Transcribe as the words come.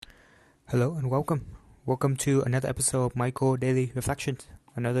Hello and welcome. Welcome to another episode of Michael Daily Reflections,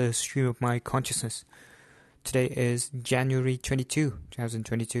 another stream of my consciousness. Today is January 22,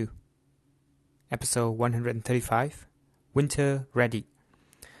 2022. Episode 135, Winter Ready.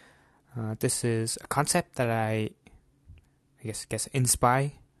 This is a concept that I guess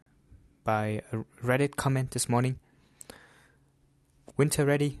inspired by a Reddit comment this morning. Winter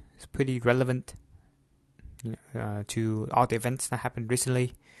Ready is pretty relevant to all the events that happened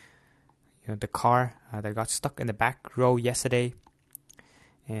recently. The car that got stuck in the back row yesterday,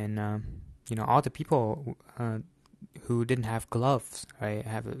 and all the people who didn't have gloves, right?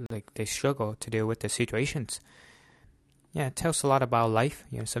 They struggle to deal with the situations. Yeah, it tells a lot about life.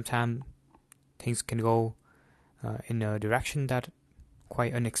 Sometimes things can go in a direction that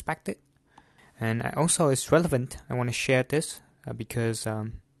quite unexpected, and also it's relevant. I want to share this because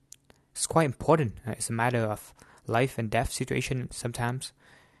it's quite important. It's a matter of life and death situation sometimes.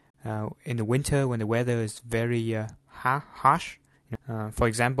 In the winter, when the weather is very harsh. For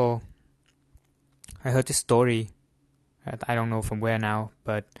example, I heard this story, I don't know from where now,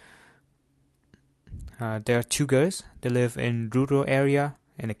 but there are two girls. They live in rural area,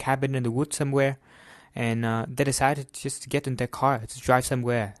 in a cabin in the woods somewhere, and they decided just to get in their car to drive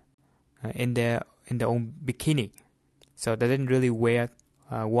somewhere in their own bikini. So they didn't really wear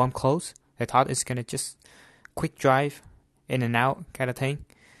warm clothes. They thought it's gonna just quick drive in and out kind of thing.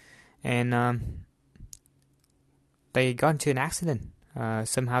 And they got into an accident.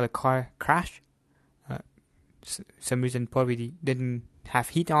 Somehow the car crashed. Some reason probably didn't have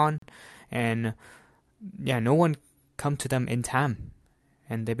heat on, and no one come to them in time,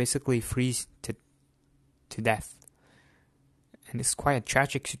 and they basically freeze to death. And it's quite a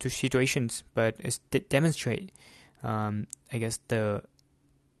tragic situation, but it demonstrates, the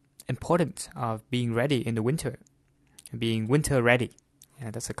importance of being ready in the winter, being winter ready. Yeah,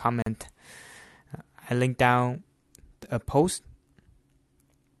 that's a comment. I linked down a post.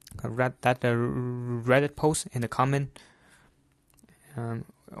 I read that Reddit post in the comment.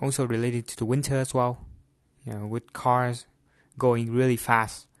 Also related to the winter as well. With cars going really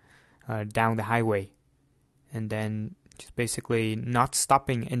fast down the highway, and then just basically not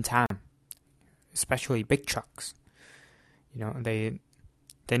stopping in time. Especially big trucks.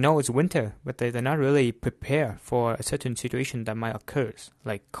 They know it's winter, but they're not really prepared for a certain situation that might occur,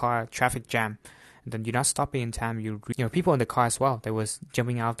 like car traffic jam. And then you're not stopping in time. People in the car as well. They was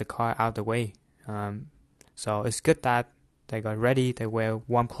jumping out of the car out of the way. So it's good that they got ready. They wear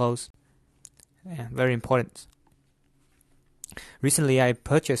warm clothes. Yeah, very important. Recently, I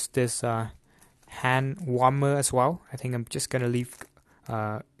purchased this hand warmer as well. I think I'm just gonna leave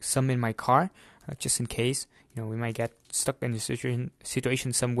some in my car just in case. We might get stuck in a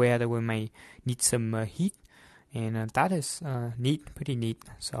situation somewhere that we might need some heat, and that is pretty neat.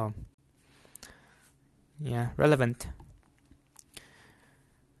 So, yeah, relevant.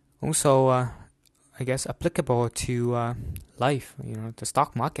 Also, I guess applicable to life. The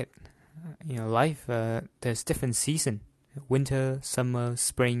stock market. Life. There's different season: winter, summer,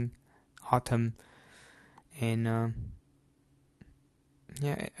 spring, autumn, and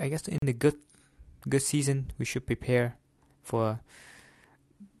I guess in the good season, we should prepare for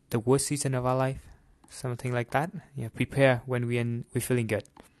the worst season of our life, something like that. Prepare when we're feeling good.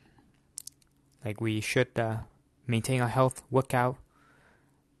 Like we should maintain our health, work out,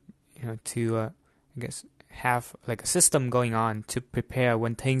 to have like a system going on to prepare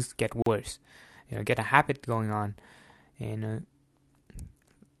when things get worse. Get a habit going on, and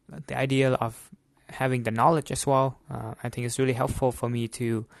the idea of having the knowledge as well. I think it's really helpful for me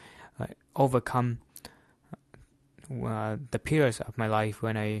to overcome the periods of my life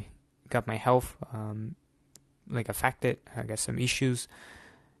when I got my health affected. I got some issues,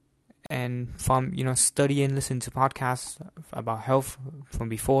 and from studying, listening to podcasts about health from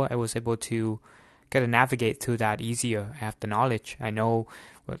before, I was able to kind of navigate through that easier. I have the knowledge. I know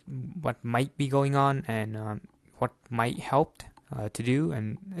what might be going on and what might help to do,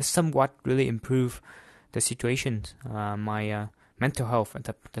 and somewhat really improve the situations, my mental health at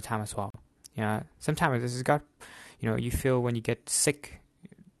the time as well. Sometimes this has got, you feel when you get sick,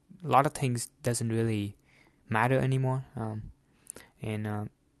 a lot of things doesn't really matter anymore, and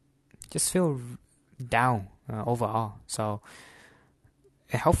just feel down overall. So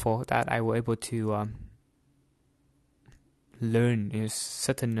it's helpful that I was able to learn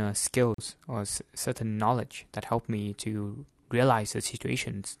certain skills or certain knowledge that help me to realize the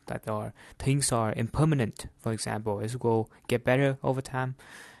situations that things are impermanent. For example, it will get better over time,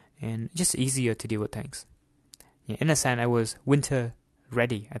 and just easier to deal with things. In a sense, I was winter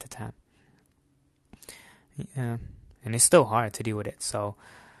ready at the time. And it's still hard to deal with it. So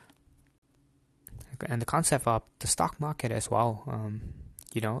and the concept of the stock market as well.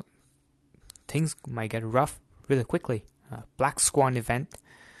 Things might get rough really quickly. Black swan event.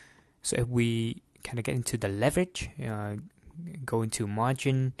 So if we kind of get into the leverage, go into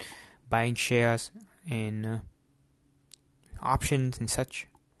margin, buying shares and options and such,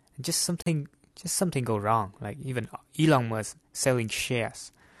 and just something go wrong. Like even Elon Musk selling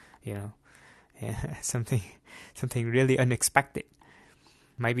shares, something really unexpected.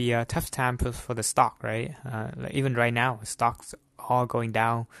 Might be a tough time for the stock, right? Like even right now, stocks all going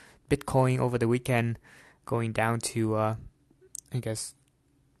down. Bitcoin over the weekend going down to I guess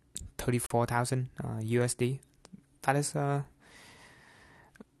 34,000 USD. That is a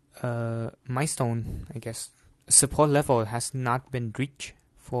milestone, I guess. Support level has not been reached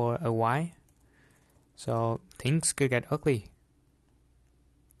for a while, so things could get ugly.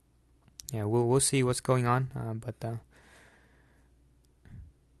 Yeah, we'll see what's going on, but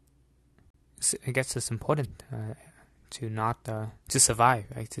I guess it's important to not to survive,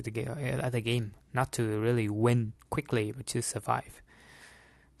 right, to the game, not to really win quickly, but to survive.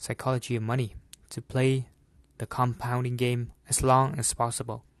 Psychology of money, to play the compounding game as long as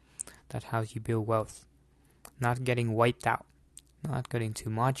possible. That's how you build wealth. Not getting wiped out, not getting to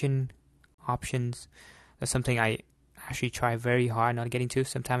margin, options. That's something I actually try very hard not getting to.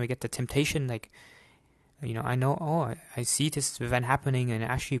 Sometimes I get the temptation, like, I know, I see this event happening and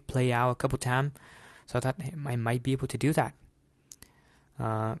actually play out a couple times, so that I might be able to do that.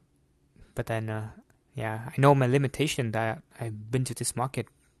 But then, I know my limitation that I've been to this market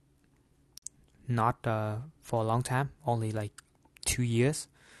not for a long time, only like 2 years.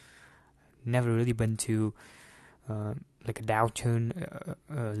 Never really been to like a downturn,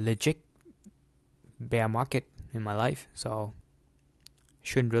 legit bear market in my life, so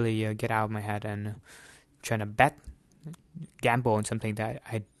shouldn't really get out of my head and trying to gamble on something that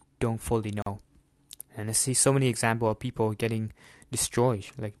I don't fully know. And I see so many examples of people getting destroyed,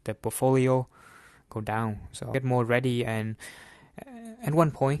 like the portfolio go down. So I get more ready, and at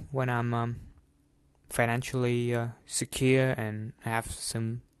one point when I'm financially secure and have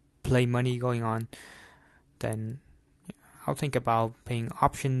some play money going on, then I'll think about paying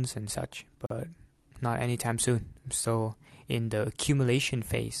options and such, but not anytime soon. I'm still in the accumulation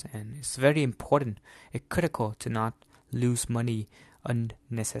phase, and it's very important, it's critical to not lose money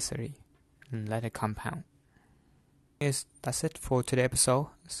unnecessary and let it compound. Yes, that's it for today's episode.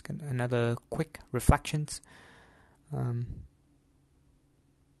 It's another quick reflections.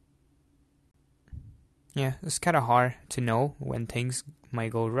 It's kind of hard to know when things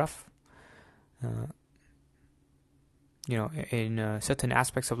might go rough. In certain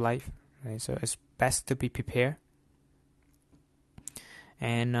aspects of life, right? So it's best to be prepared.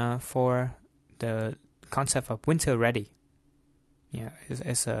 And for the concept of winter ready,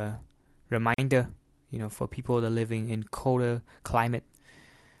 it's a reminder, for people that are living in colder climate,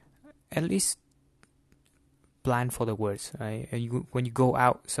 at least plan for the worst, right? And when you go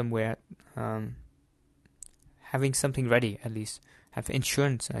out somewhere, having something ready, at least have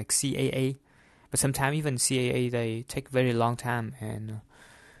insurance like CAA. But sometimes even CAA, they take very long time, and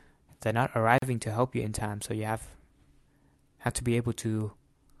they're not arriving to help you in time. So you have to be able to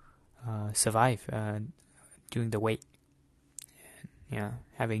survive during the wait.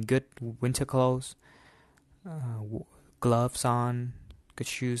 Having good winter clothes, gloves on, good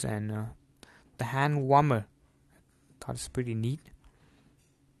shoes, and the hand warmer. Thought it's pretty neat.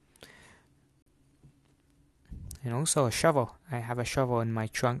 And also a shovel. I have a shovel in my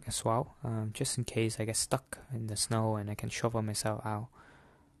trunk as well, just in case I get stuck in the snow and I can shovel myself out.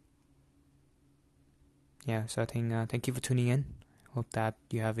 So I think thank you for tuning in. Hope that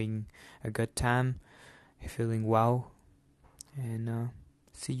you're having a good time, you're feeling well, and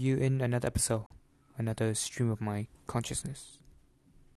see you in another episode, another stream of my consciousness.